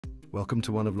Welcome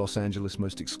to one of Los Angeles'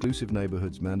 most exclusive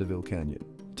neighborhoods, Mandeville Canyon.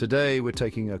 Today, we're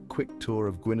taking a quick tour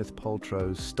of Gwyneth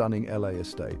Paltrow's stunning LA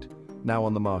estate, now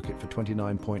on the market for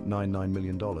 $29.99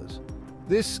 million.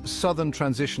 This Southern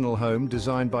Transitional home,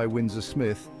 designed by Windsor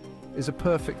Smith, is a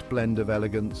perfect blend of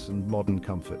elegance and modern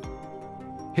comfort.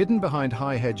 Hidden behind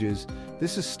high hedges,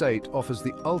 this estate offers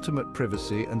the ultimate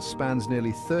privacy and spans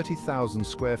nearly 30,000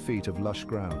 square feet of lush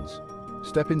grounds.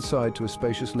 Step inside to a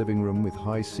spacious living room with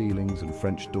high ceilings and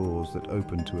French doors that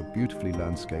open to a beautifully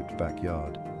landscaped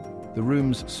backyard. The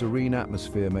room's serene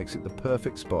atmosphere makes it the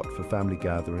perfect spot for family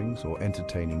gatherings or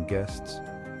entertaining guests.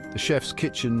 The chef's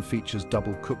kitchen features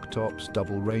double cooktops,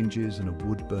 double ranges, and a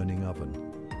wood-burning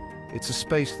oven. It's a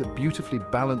space that beautifully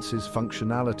balances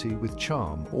functionality with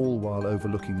charm, all while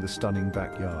overlooking the stunning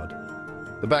backyard.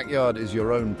 The backyard is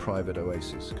your own private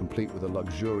oasis, complete with a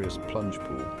luxurious plunge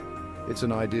pool. It's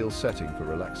an ideal setting for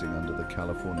relaxing under the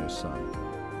California sun.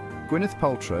 Gwyneth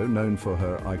Paltrow, known for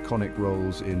her iconic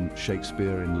roles in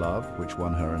Shakespeare in Love, which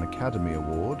won her an Academy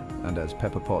Award, and as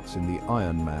Pepper Potts in the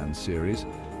Iron Man series,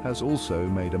 has also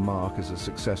made a mark as a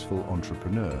successful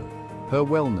entrepreneur. Her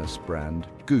wellness brand,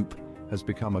 Goop, has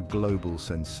become a global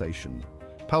sensation.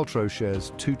 Paltrow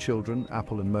shares 2 children,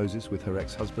 Apple and Moses, with her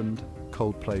ex-husband,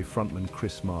 Coldplay frontman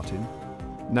Chris Martin.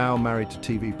 Now married to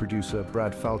TV producer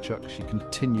Brad Falchuk, she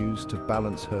continues to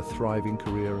balance her thriving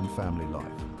career and family life.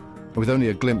 With only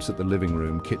a glimpse at the living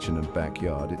room, kitchen and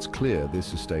backyard, it's clear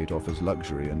this estate offers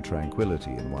luxury and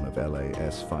tranquility in one of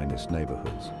LA's finest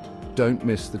neighborhoods. Don't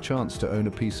miss the chance to own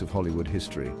a piece of Hollywood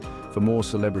history. For more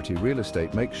celebrity real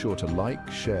estate, make sure to like,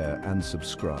 share, and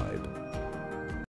subscribe.